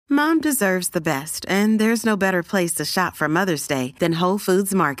Mom deserves the best, and there's no better place to shop for Mother's Day than Whole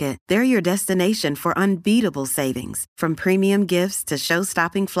Foods Market. They're your destination for unbeatable savings, from premium gifts to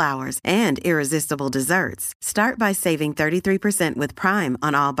show-stopping flowers and irresistible desserts. Start by saving 33% with Prime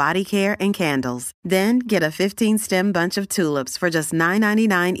on all body care and candles. Then get a 15-stem bunch of tulips for just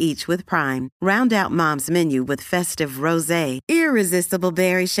 $9.99 each with Prime. Round out Mom's menu with festive rosé, irresistible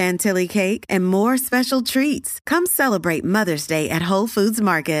berry chantilly cake, and more special treats. Come celebrate Mother's Day at Whole Foods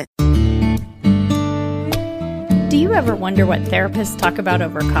Market. Do you ever wonder what therapists talk about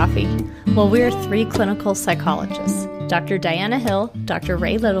over coffee? Well, we're 3 clinical psychologists, Dr. Diana Hill, Dr.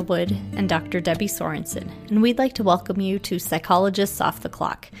 Ray Littlewood, and Dr. Debbie Sorensen, and we'd like to welcome you to Psychologists Off the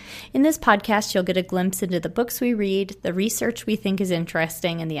Clock. In this podcast, you'll get a glimpse into the books we read, the research we think is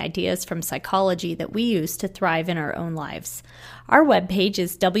interesting, and the ideas from psychology that we use to thrive in our own lives. Our webpage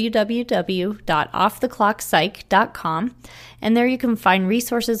is www.offtheclockpsych.com, and there you can find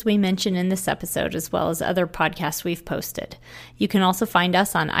resources we mention in this episode as well as other podcasts we've posted. You can also find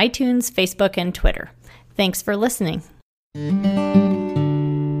us on iTunes, Facebook, and Twitter. Thanks for listening.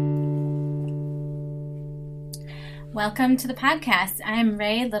 Welcome to the podcast. I'm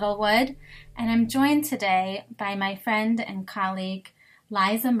Ray Littlewood, and I'm joined today by my friend and colleague,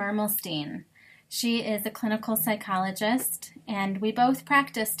 Liza Mermelstein. She is a clinical psychologist, and we both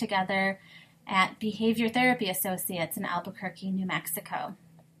practice together at Behavior Therapy Associates in Albuquerque, New Mexico.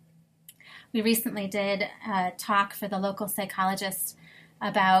 We recently did a talk for the local psychologists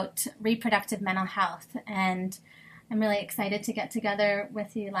about reproductive mental health, and I'm really excited to get together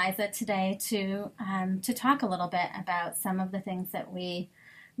with you, Liza, today to talk a little bit about some of the things that we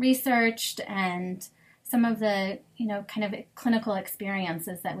researched and some of the, kind of clinical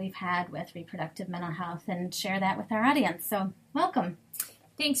experiences that we've had with reproductive mental health and share that with our audience. So welcome.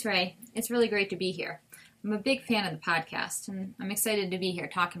 Thanks, Ray. It's really great to be here. I'm a big fan of the podcast, and I'm excited to be here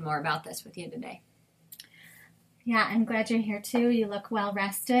talking more about this with you today. Yeah, I'm glad you're here too. You look well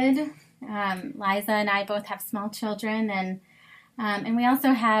rested. Liza and I both have small children, and we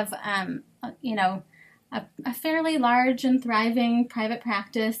also have, a fairly large and thriving private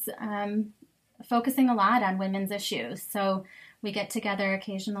practice, focusing a lot on women's issues. So we get together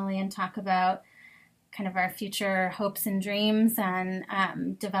occasionally and talk about kind of our future hopes and dreams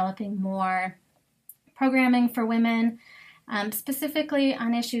on developing more programming for women, specifically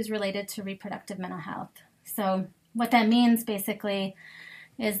on issues related to reproductive mental health. So what that means basically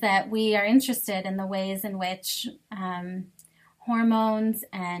is that we are interested in the ways in which hormones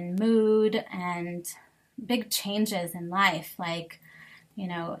and mood and big changes in life, like,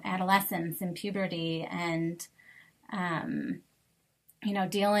 adolescence and puberty and,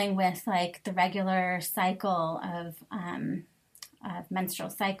 dealing with like the regular cycle of menstrual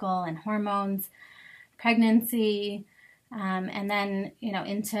cycle and hormones, pregnancy, and then,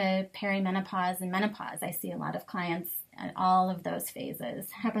 into perimenopause and menopause. I see a lot of clients at all of those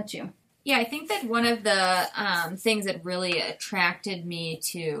phases. How about you? Yeah, I think that one of the things that really attracted me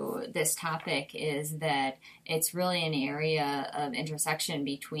to this topic is that it's really an area of intersection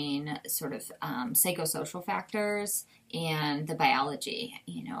between sort of psychosocial factors and the biology.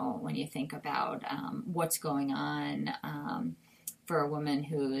 When you think about what's going on for a woman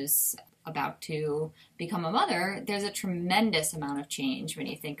who's about to become a mother, there's a tremendous amount of change when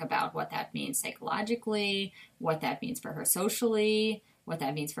you think about what that means psychologically, what that means for her socially, what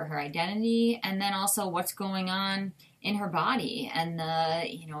that means for her identity, and then also what's going on in her body and the,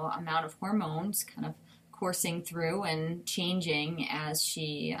 amount of hormones kind of coursing through and changing as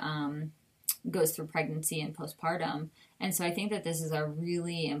she goes through pregnancy and postpartum. And so I think that this is a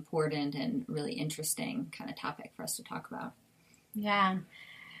really important and really interesting kind of topic for us to talk about. Yeah.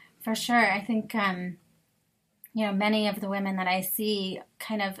 For sure. I think, many of the women that I see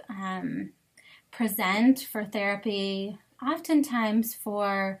kind of present for therapy oftentimes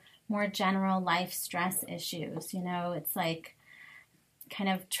for more general life stress issues. It's like kind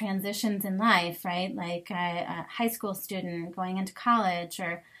of transitions in life, right? Like a high school student going into college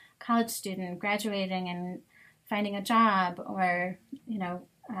or college student graduating and finding a job or,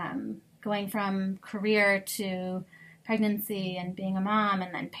 going from career to pregnancy and being a mom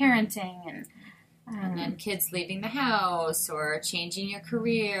and then parenting and then kids leaving the house or changing your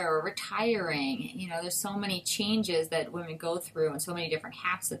career or retiring. There's so many changes that women go through and so many different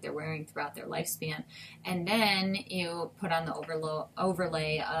hats that they're wearing throughout their lifespan. And then you put on the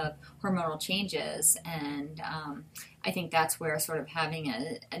overlay of hormonal changes. And I think that's where sort of having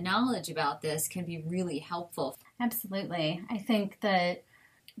a knowledge about this can be really helpful. Absolutely. I think that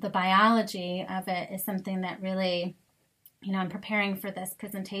the biology of it is something that really, in preparing for this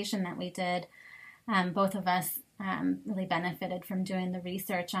presentation that we did, both of us really benefited from doing the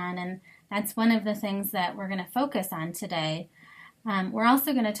research on. And that's one of the things that we're going to focus on today. We're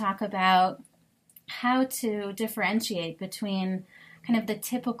also going to talk about how to differentiate between kind of the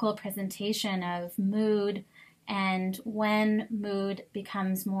typical presentation of mood and when mood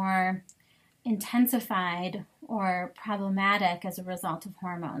becomes more intensified or problematic as a result of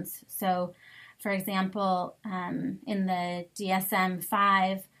hormones. So, for example, in the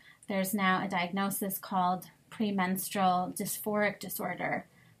DSM-5, there's now a diagnosis called premenstrual dysphoric disorder.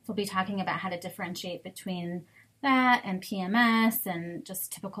 So we'll be talking about how to differentiate between that and PMS and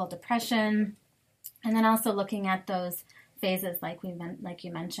just typical depression. And then also looking at those phases like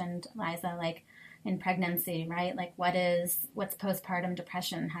you mentioned, Liza, like in pregnancy, right? Like what's postpartum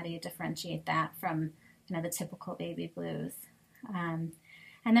depression? How do you differentiate that from the typical baby blues? And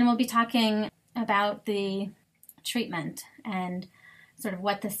then we'll be talking about the treatment and sort of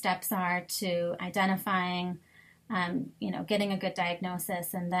what the steps are to identifying, getting a good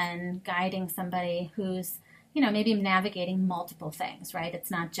diagnosis and then guiding somebody who's, maybe navigating multiple things, right?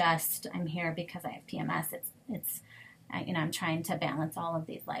 It's not just I'm here because I have PMS. It's I'm trying to balance all of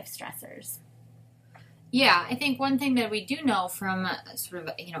these life stressors. Yeah, I think one thing that we do know from sort of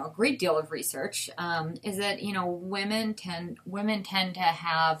a great deal of research is that women tend to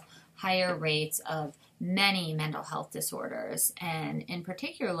have higher rates of many mental health disorders, and in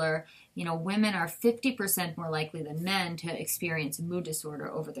particular, women are 50% more likely than men to experience a mood disorder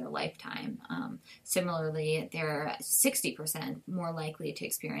over their lifetime. Similarly, they're 60% more likely to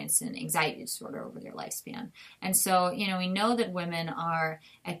experience an anxiety disorder over their lifespan. And so, we know that women are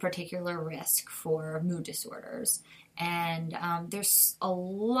at particular risk for mood disorders, and there's a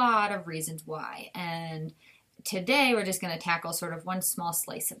lot of reasons why. And today, we're just going to tackle sort of one small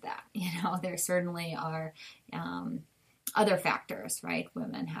slice of that. There certainly are other factors, right?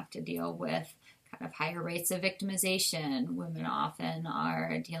 Women have to deal with kind of higher rates of victimization. Women often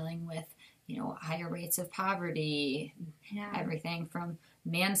are dealing with, higher rates of poverty, everything from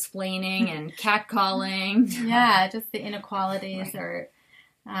mansplaining and catcalling. Yeah, just the inequalities or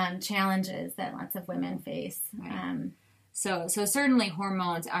challenges that lots of women face. Right. So certainly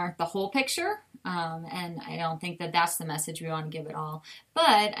hormones aren't the whole picture, and I don't think that that's the message we want to give at all.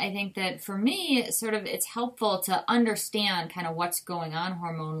 But I think that for me, sort of it's helpful to understand kind of what's going on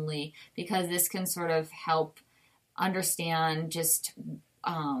hormonally, because this can sort of help understand just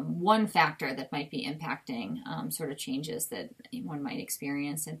one factor that might be impacting sort of changes that one might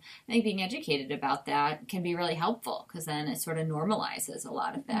experience. And I think being educated about that can be really helpful, because then it sort of normalizes a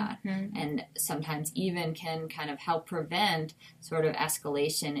lot of that, and sometimes even can kind of help prevent sort of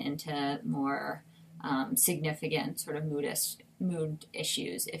escalation into more significant sort of mood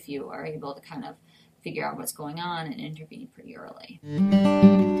issues if you are able to kind of figure out what's going on and intervene pretty early.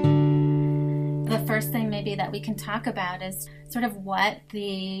 The first thing maybe that we can talk about is sort of what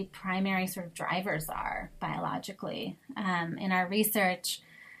the primary sort of drivers are biologically. In our research,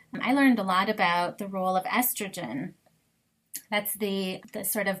 I learned a lot about the role of estrogen. That's the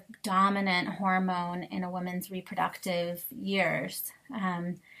sort of dominant hormone in a woman's reproductive years.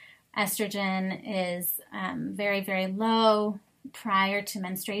 Estrogen is very, very low prior to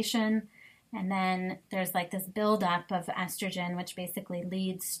menstruation. And then there's like this buildup of estrogen, which basically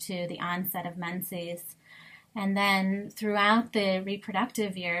leads to the onset of menses. And then throughout the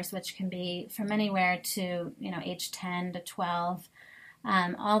reproductive years, which can be from anywhere to, age 10 to 12,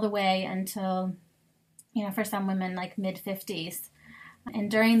 all the way until, for some women, like mid-50s.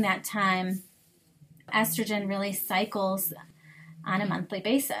 And during that time, estrogen really cycles on a monthly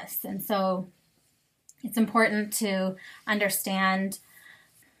basis. And so it's important to understand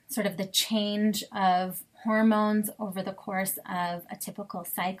sort of the change of hormones over the course of a typical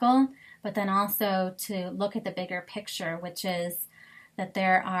cycle, but then also to look at the bigger picture, which is that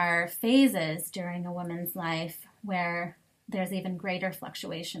there are phases during a woman's life where there's even greater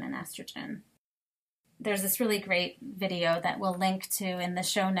fluctuation in estrogen. There's this really great video that we'll link to in the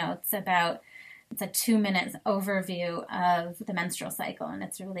show notes about, it's a 2-minute overview of the menstrual cycle, and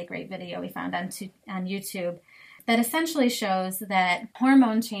it's a really great video we found on YouTube that essentially shows that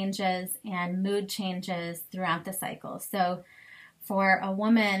hormone changes and mood changes throughout the cycle. So for a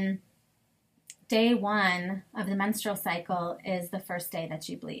woman, day 1 of the menstrual cycle is the first day that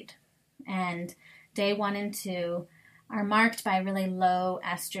you bleed. And day 1 and 2 are marked by really low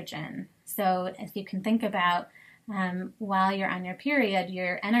estrogen. So if you can think about while you're on your period,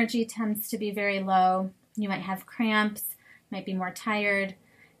 your energy tends to be very low. You might have cramps, might be more tired.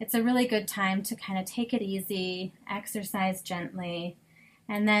 It's a really good time to kind of take it easy, exercise gently,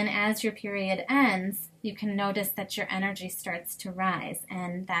 And then as your period ends, you can notice that your energy starts to rise.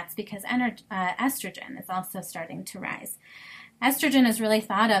 And that's because estrogen is also starting to rise. Estrogen is really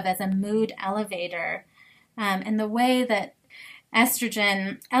thought of as a mood elevator. And the way that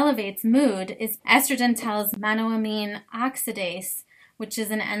estrogen elevates mood is estrogen tells monoamine oxidase, which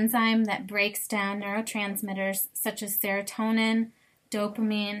is an enzyme that breaks down neurotransmitters such as serotonin,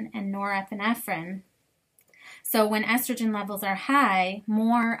 dopamine, and norepinephrine. So when estrogen levels are high,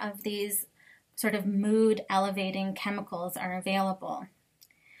 more of these sort of mood elevating chemicals are available.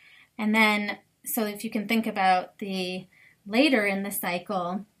 And then, so if you can think about the later in the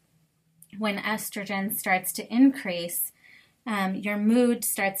cycle, when estrogen starts to increase, your mood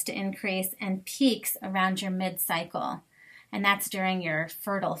starts to increase and peaks around your mid-cycle. And that's during your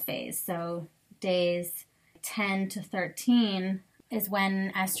fertile phase. So days 10 to 13 is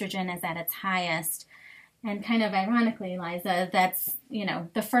when estrogen is at its highest. And kind of ironically, Liza, that's,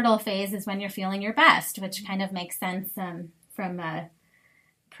 the fertile phase is when you're feeling your best, which kind of makes sense from a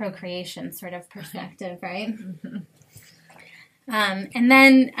procreation sort of perspective, right? And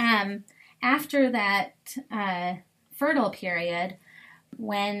then after that fertile period,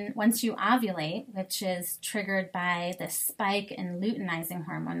 once you ovulate, which is triggered by the spike in luteinizing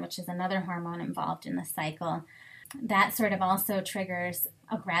hormone, which is another hormone involved in the cycle, that sort of also triggers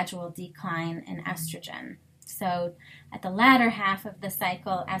a gradual decline in estrogen. So at the latter half of the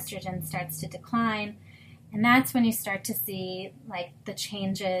cycle, estrogen starts to decline, and that's when you start to see like the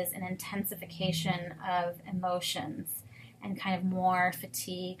changes and intensification of emotions and kind of more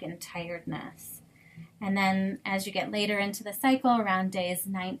fatigue and tiredness. And then as you get later into the cycle, around days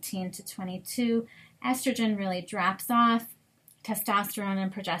 19 to 22, estrogen really drops off, testosterone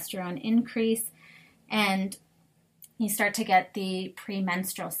and progesterone increase, and you start to get the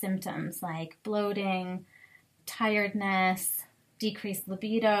premenstrual symptoms like bloating, tiredness, decreased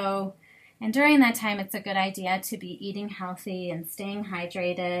libido. And during that time, it's a good idea to be eating healthy and staying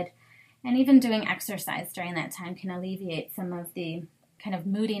hydrated. And even doing exercise during that time can alleviate some of the kind of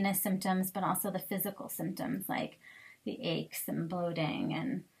moodiness symptoms, but also the physical symptoms like the aches and bloating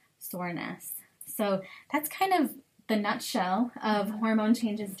and soreness. So that's kind of the nutshell of hormone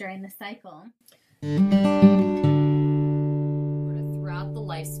changes during the cycle. Throughout the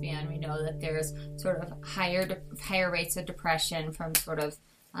lifespan, we know that there's sort of higher rates of depression from sort of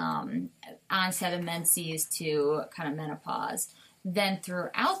onset of menses to kind of menopause. Then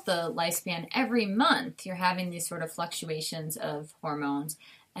throughout the lifespan, every month, you're having these sort of fluctuations of hormones.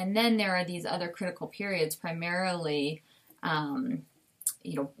 And then there are these other critical periods, primarily, when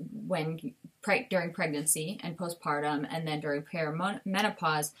during pregnancy and postpartum, and then during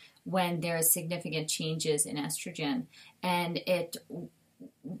perimenopause, when there's significant changes in estrogen. And it,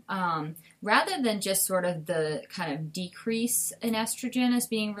 rather than just sort of the kind of decrease in estrogen as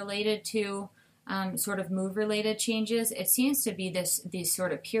being related to sort of mood-related changes, it seems to be these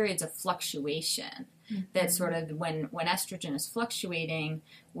sort of periods of fluctuation. Mm-hmm. That sort of when estrogen is fluctuating,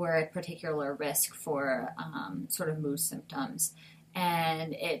 we're at particular risk for sort of mood symptoms.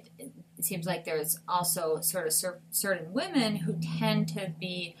 And it seems like there's also sort of certain women who tend to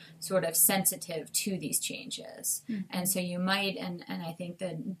be sort of sensitive to these changes. Mm-hmm. And so you might, and I think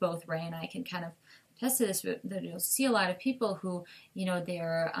that both Ray and I can kind of attest to this, that you'll see a lot of people who,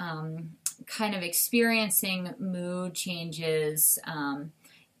 they're kind of experiencing mood changes,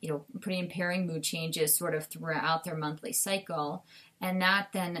 pretty impairing mood changes sort of throughout their monthly cycle. And that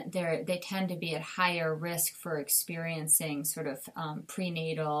then they tend to be at higher risk for experiencing sort of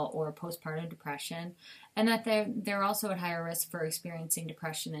prenatal or postpartum depression, and that they're also at higher risk for experiencing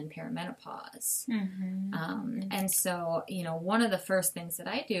depression in perimenopause. Mm-hmm. And so, one of the first things that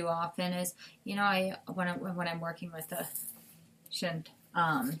I do often is, when I'm working with a patient,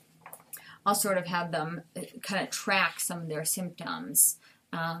 I'll sort of have them kind of track some of their symptoms,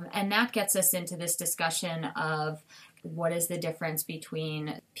 and that gets us into this discussion of what is the difference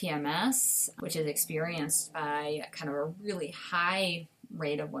between PMS, which is experienced by kind of a really high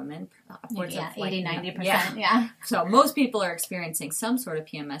rate of women, upwards of 80-90%. Yeah. So most people are experiencing some sort of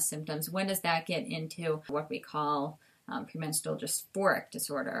PMS symptoms. When does that get into what we call premenstrual dysphoric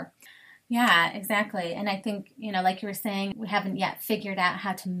disorder? Yeah, exactly. And I think, like you were saying, we haven't yet figured out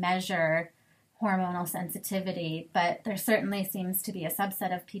how to measure hormonal sensitivity, but there certainly seems to be a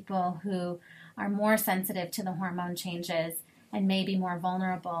subset of people who are more sensitive to the hormone changes and may be more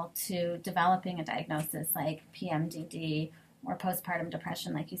vulnerable to developing a diagnosis like PMDD or postpartum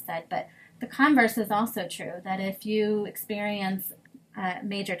depression, like you said. But the converse is also true, that if you experience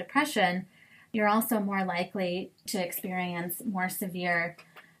major depression, you're also more likely to experience more severe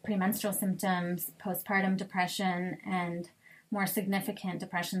premenstrual symptoms, postpartum depression, and more significant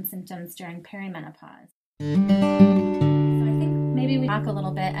depression symptoms during perimenopause. So I think maybe we talk a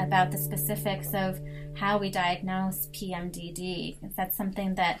little bit about the specifics of how we diagnose PMDD. That's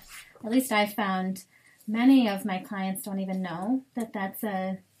something that at least I found many of my clients don't even know that that's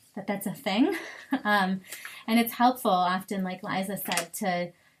a thing. And it's helpful often, like Liza said,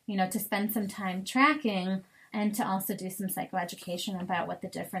 to spend some time tracking and to also do some psychoeducation about what the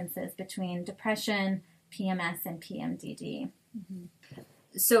difference is between depression, PMS, and PMDD. Mm-hmm.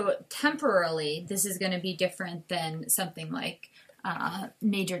 So temporarily, this is going to be different than something like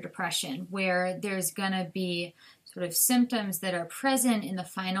major depression, where there's going to be sort of symptoms that are present in the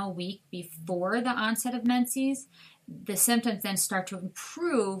final week before the onset of menses. The symptoms then start to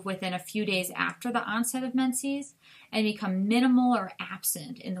improve within a few days after the onset of menses and become minimal or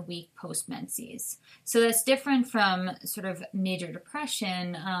absent in the week post-menses. So that's different from sort of major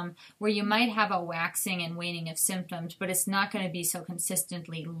depression, where you might have a waxing and waning of symptoms, but it's not going to be so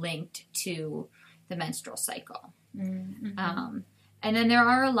consistently linked to the menstrual cycle. Mm-hmm. And then there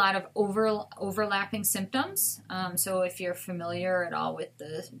are a lot of overlapping symptoms. So if you're familiar at all with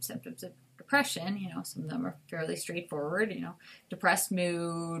the symptoms of depression, some of them are fairly straightforward, depressed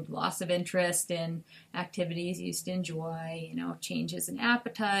mood, loss of interest in activities you used to enjoy, changes in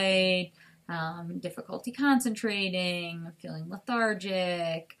appetite, difficulty concentrating, feeling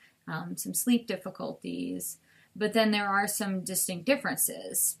lethargic, some sleep difficulties. But then there are some distinct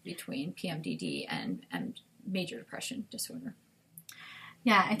differences between PMDD and major depression disorder.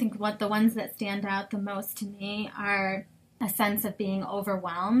 Yeah, I think the ones that stand out the most to me are a sense of being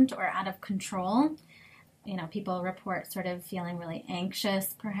overwhelmed or out of control. People report sort of feeling really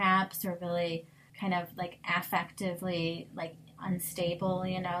anxious, perhaps, or really kind of like affectively like unstable,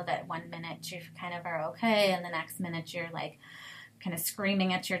 that one minute you kind of are okay, and the next minute you're like kind of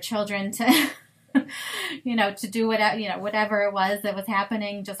screaming at your children to, to do whatever it was that was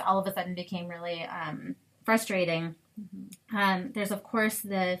happening, just all of a sudden became really frustrating. Mm-hmm. There's, of course,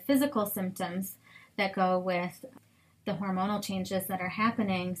 the physical symptoms that go with the hormonal changes that are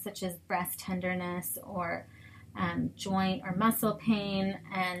happening, such as breast tenderness or joint or muscle pain,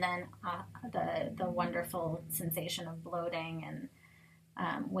 and then the wonderful sensation of bloating and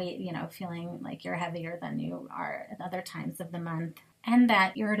weight, feeling like you're heavier than you are at other times of the month, and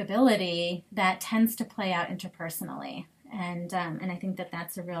that irritability that tends to play out interpersonally, and I think that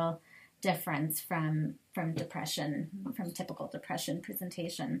that's a real difference from depression, from typical depression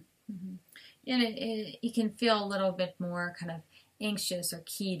presentation. Mm-hmm. And it can feel a little bit more kind of anxious or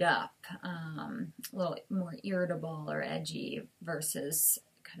keyed up, a little more irritable or edgy versus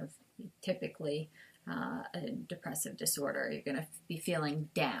kind of typically a depressive disorder. You're going to be feeling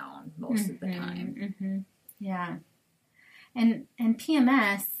down most of the time. Mm-hmm. Yeah. And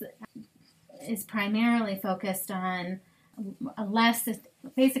PMS is primarily focused on a less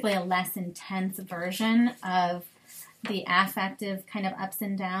intense version of the affective kind of ups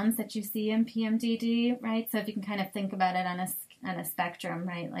and downs that you see in PMDD, right? So if you can kind of think about it on a spectrum,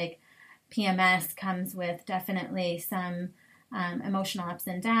 right? Like PMS comes with definitely some emotional ups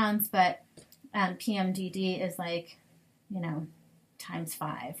and downs, but PMDD is like, times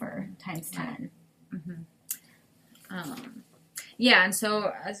 5 or times 10. Mm-hmm. Yeah, and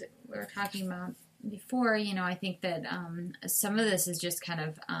so as we were talking about before, I think that some of this is just kind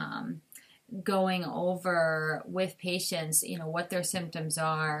of going over with patients, what their symptoms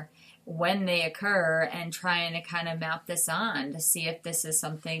are, when they occur, and trying to kind of map this on to see if this is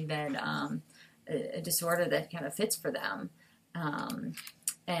something that a disorder that kind of fits for them.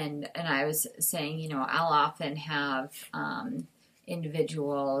 And I was saying, I'll often have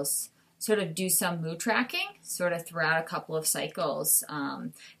individuals sort of do some mood tracking sort of throughout a couple of cycles,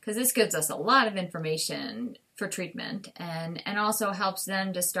 because this gives us a lot of information for treatment and also helps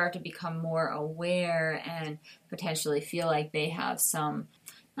them to start to become more aware and potentially feel like they have some,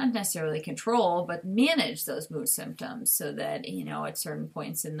 not necessarily control, but manage those mood symptoms so that, at certain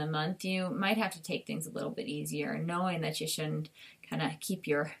points in the month, you might have to take things a little bit easier, knowing that you shouldn't kind of keep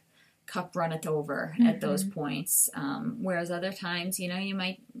your cup runneth over at those points. Whereas other times, you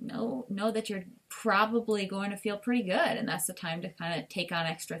might know that you're probably going to feel pretty good, and that's the time to kind of take on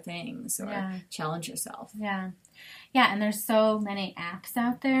extra things or challenge yourself. Yeah. Yeah, and there's so many apps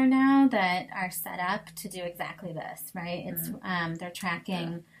out there now that are set up to do exactly this, right? It's they're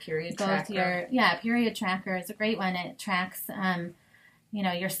tracking period both tracker. Period tracker is a great one. It tracks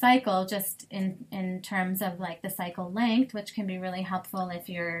your cycle just in terms of like the cycle length, which can be really helpful if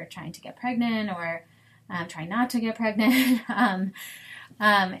you're trying to get pregnant or trying not to get pregnant. And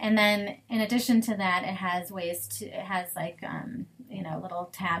then in addition to that, it has little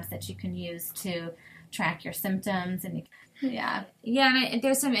tabs that you can use to track your symptoms. And yeah. Yeah, and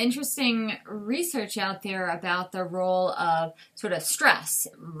there's some interesting research out there about the role of sort of stress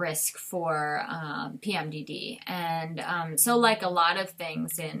risk for PMDD. And so like a lot of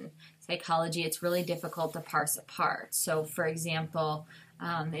things in psychology, it's really difficult to parse apart. So for example,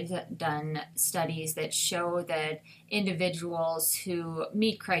 they've done studies that show that individuals who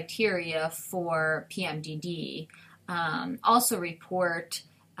meet criteria for PMDD also report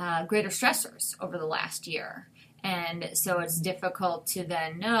greater stressors over the last year. And so it's difficult to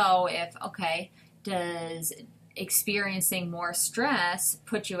then know if, okay, does experiencing more stress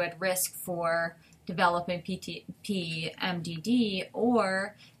put you at risk for developing PMDD,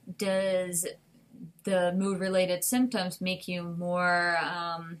 or does the mood-related symptoms make you more,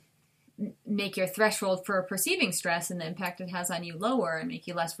 make your threshold for perceiving stress and the impact it has on you lower and make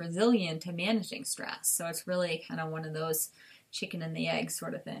you less resilient to managing stress? So it's really kind of one of those chicken and the egg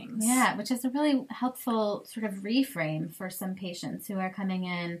sort of things. Yeah, which is a really helpful sort of reframe for some patients who are coming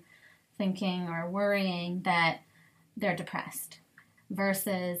in thinking or worrying that they're depressed,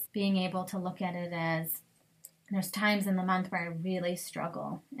 versus being able to look at it as, there's times in the month where I really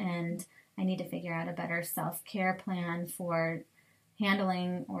struggle and I need to figure out a better self-care plan for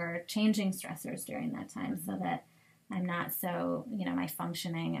handling or changing stressors during that time so that I'm not so, my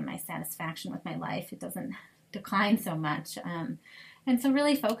functioning and my satisfaction with my life, it doesn't decline so much. And so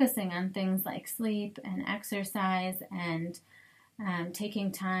really focusing on things like sleep and exercise and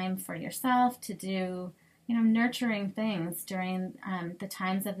taking time for yourself to do, nurturing things during the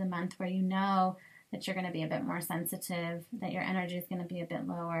times of the month where you know that you're going to be a bit more sensitive, that your energy is going to be a bit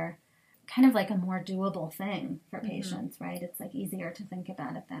lower, kind of like a more doable thing for patients, right? It's like easier to think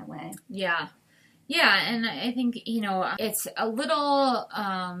about it that way. Yeah. Yeah, and I think, it's a little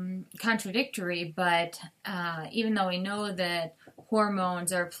contradictory, but even though we know that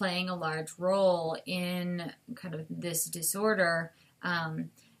hormones are playing a large role in kind of this disorder,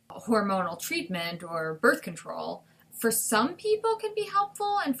 hormonal treatment or birth control, for some people can be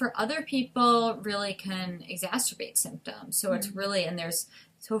helpful, and for other people really can exacerbate symptoms. So it's really, and there's,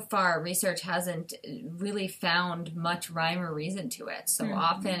 so far, research hasn't really found much rhyme or reason to it. So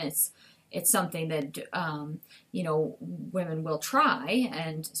often it's something that, women will try,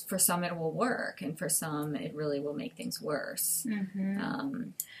 and for some it will work, and for some it really will make things worse.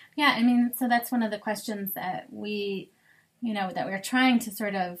 So that's one of the questions that we, that we're trying to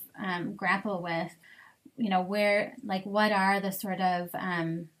sort of grapple with, where, like, what are the sort of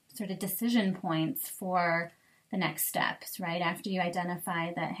decision points for the next steps, right? After you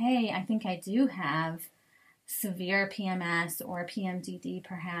identify that, hey, I think I do have severe PMS or PMDD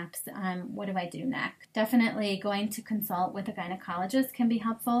perhaps, what do I do next? Definitely going to consult with a gynecologist can be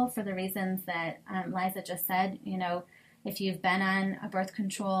helpful for the reasons that Liza just said. If you've been on a birth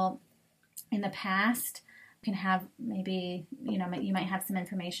control in the past, you can have maybe, you might have some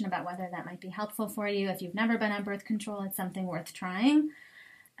information about whether that might be helpful for you. If you've never been on birth control, it's something worth trying.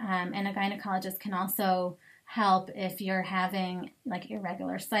 And a gynecologist can also help if you're having like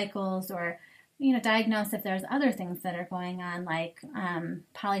irregular cycles, or diagnose if there's other things that are going on, like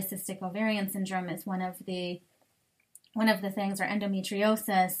polycystic ovarian syndrome is one of the things, or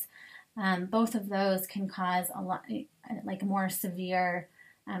endometriosis. Both of those can cause a lot, like more severe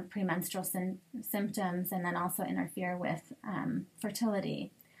premenstrual symptoms, and then also interfere with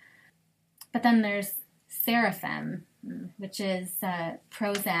fertility. But then there's Sarafem, which is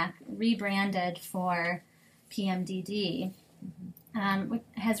Prozac rebranded for PMDD. Which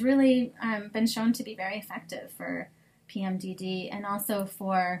has really been shown to be very effective for PMDD and also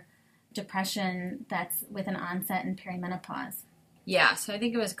for depression that's with an onset in perimenopause. Yeah, so I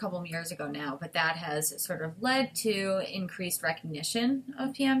think it was a couple of years ago now, but that has sort of led to increased recognition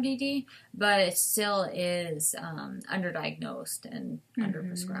of PMDD, but it still is underdiagnosed and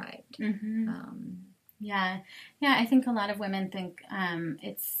underprescribed. Yeah, I think a lot of women think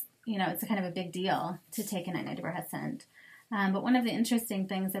it's a kind of a big deal to take an antidepressant. But one of the interesting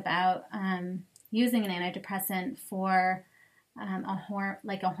things about using an antidepressant for a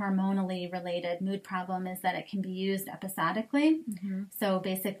hormonally related mood problem is that it can be used episodically. So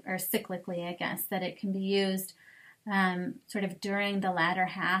cyclically, I guess, that it can be used sort of during the latter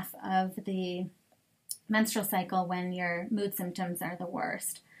half of the menstrual cycle when your mood symptoms are the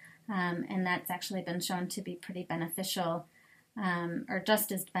worst. And that's actually been shown to be pretty beneficial, or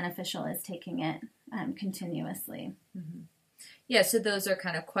just as beneficial as taking it continuously. Yeah, so those are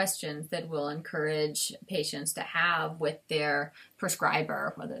kind of questions that we'll encourage patients to have with their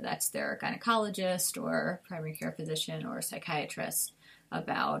prescriber, whether that's their gynecologist or primary care physician or psychiatrist,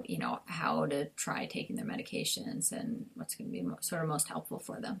 about, how to try taking their medications and what's going to be sort of most helpful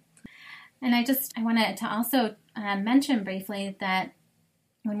for them. And I wanted to also mention briefly that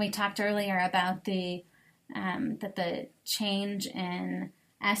when we talked earlier about that the change in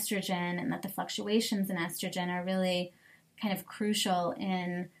estrogen and that the fluctuations in estrogen are really kind of crucial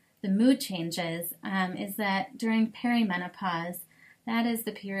in the mood changes, is that during perimenopause, that is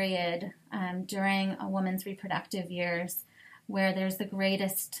the period during a woman's reproductive years where there's the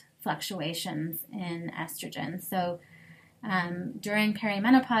greatest fluctuations in estrogen. So during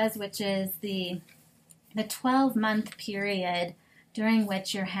perimenopause, which is the 12-month period during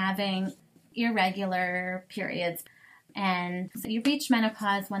which you're having irregular periods. And so you reach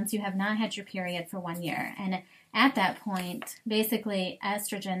menopause once you have not had your period for 1 year. And at that point, basically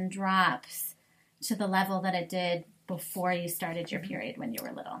estrogen drops to the level that it did before you started your period when you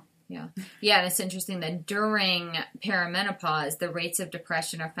were little. Yeah. Yeah, and it's interesting that during perimenopause, the rates of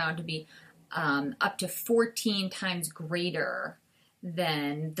depression are found to be up to 14 times greater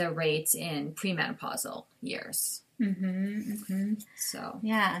than the rates in premenopausal years. So,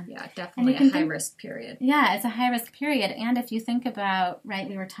 yeah, definitely a high-risk period. Yeah, it's a high-risk period. And if you think about, right,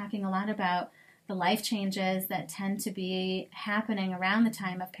 we were talking a lot about the life changes that tend to be happening around the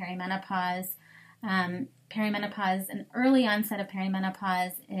time of perimenopause. Perimenopause, an early onset of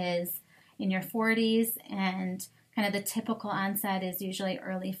perimenopause is in your 40s, and kind of the typical onset is usually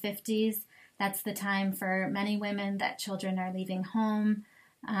early 50s. That's the time for many women that children are leaving home.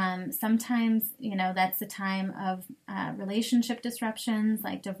 Sometimes, that's the time of relationship disruptions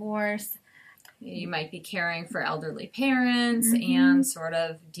like divorce. You might be caring for elderly parents and sort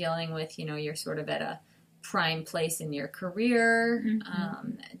of dealing with, you're sort of at a prime place in your career,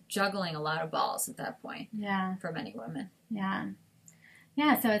 juggling a lot of balls at that point for many women.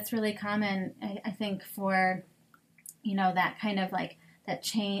 Yeah, so it's really common, I think, for, that kind of like that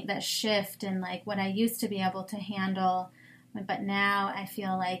change, that shift in like what I used to be able to handle, but now I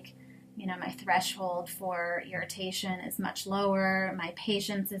feel like, my threshold for irritation is much lower, my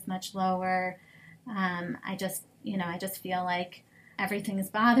patience is much lower. I just feel like everything is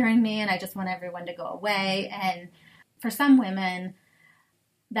bothering me and I just want everyone to go away. And for some women,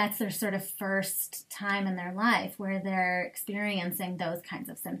 that's their sort of first time in their life where they're experiencing those kinds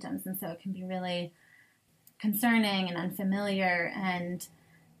of symptoms. And so it can be really concerning and unfamiliar and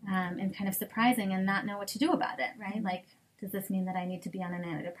kind of surprising and not know what to do about it, right? Like, does this mean that I need to be on an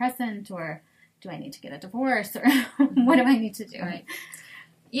antidepressant, or do I need to get a divorce, or what do I need to do? Right.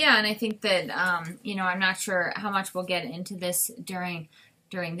 Yeah, and I think that, I'm not sure how much we'll get into this during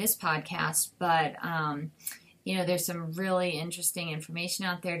this podcast, but, there's some really interesting information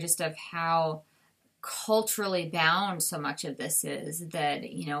out there just of how culturally bound so much of this is, that,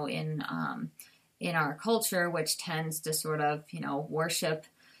 in our culture, which tends to sort of, worship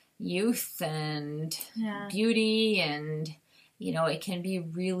youth and beauty, and, it can be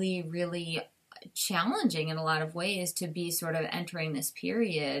really, really challenging in a lot of ways to be sort of entering this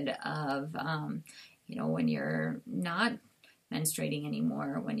period of, when you're not menstruating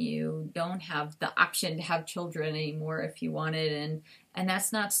anymore, when you don't have the option to have children anymore if you wanted, and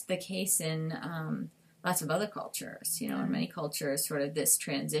that's not the case in lots of other cultures. In many cultures, sort of this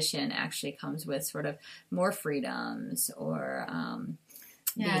transition actually comes with sort of more freedoms, or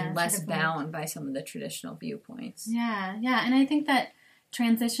being less bound by some of the traditional viewpoints. Yeah, and I think that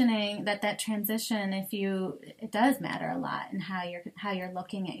transitioning, that transition, it does matter a lot in how you're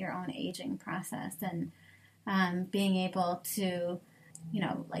looking at your own aging process, and being able to,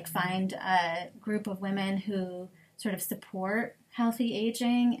 find a group of women who sort of support healthy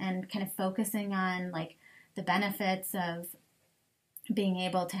aging, and kind of focusing on like the benefits of being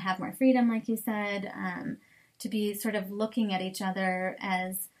able to have more freedom, like you said, to be sort of looking at each other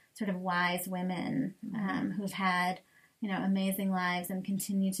as sort of wise women who've had, amazing lives and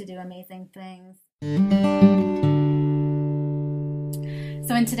continue to do amazing things.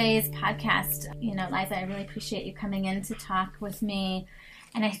 So in today's podcast, Liza, I really appreciate you coming in to talk with me.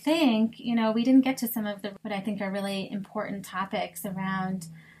 And I think, we didn't get to some of what I think are really important topics around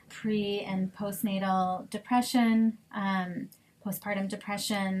pre- and postnatal depression, postpartum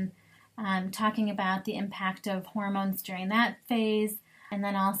depression, talking about the impact of hormones during that phase, and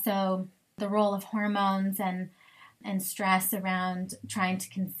then also the role of hormones and stress around trying to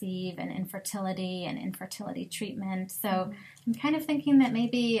conceive, and infertility and infertility treatment. So I'm kind of thinking that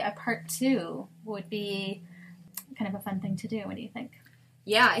maybe a part 2 would be kind of a fun thing to do. What do you think?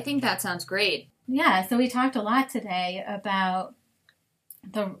 Yeah, I think that sounds great. Yeah, so we talked a lot today about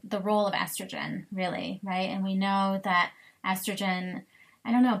the role of estrogen, really, right? And we know that estrogen,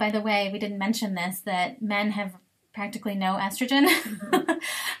 I don't know, by the way, we didn't mention this, that men have practically no estrogen.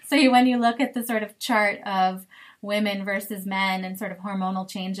 So when you look at the sort of chart of women versus men and sort of hormonal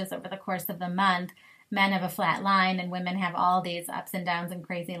changes over the course of the month, men have a flat line and women have all these ups and downs and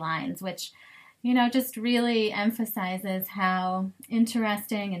crazy lines, which, just really emphasizes how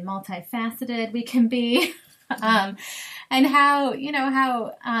interesting and multifaceted we can be, and how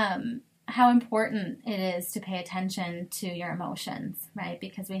important it is to pay attention to your emotions, right?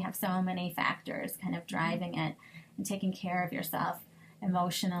 Because we have so many factors kind of driving it, and taking care of yourself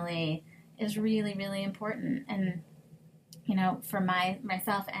emotionally is really, really important. And, for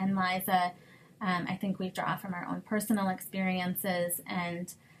myself and Liza, I think we draw from our own personal experiences,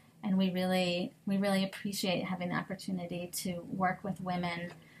 and we really appreciate having the opportunity to work with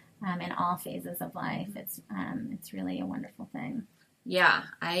women in all phases of life. It's really a wonderful thing. Yeah,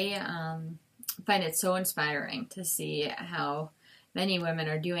 I find it so inspiring to see how many women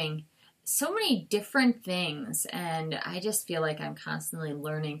are doing so many different things, and I just feel like I'm constantly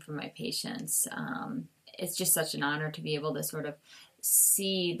learning from my patients. It's just such an honor to be able to sort of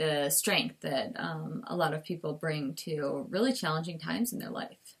see the strength that a lot of people bring to really challenging times in their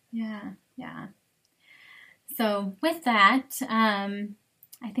life. Yeah. So with that,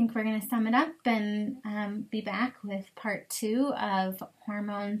 I think we're going to sum it up and be back with part 2 of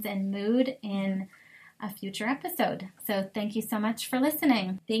hormones and mood in a future episode. So thank you so much for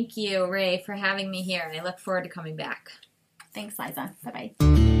listening. Thank you, Ray, for having me here, and I look forward to coming back. Thanks, Liza. Bye-bye.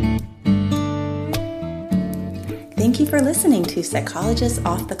 Thank you for listening to Psychologists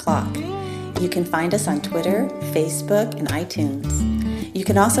Off the Clock. You can find us on Twitter, Facebook, and iTunes. You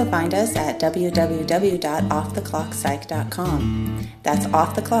can also find us at www.offtheclockpsych.com. That's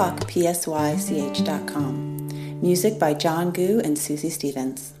offtheclock, PSYCH.com. Music by John Gu and Susie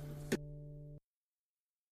Stevens.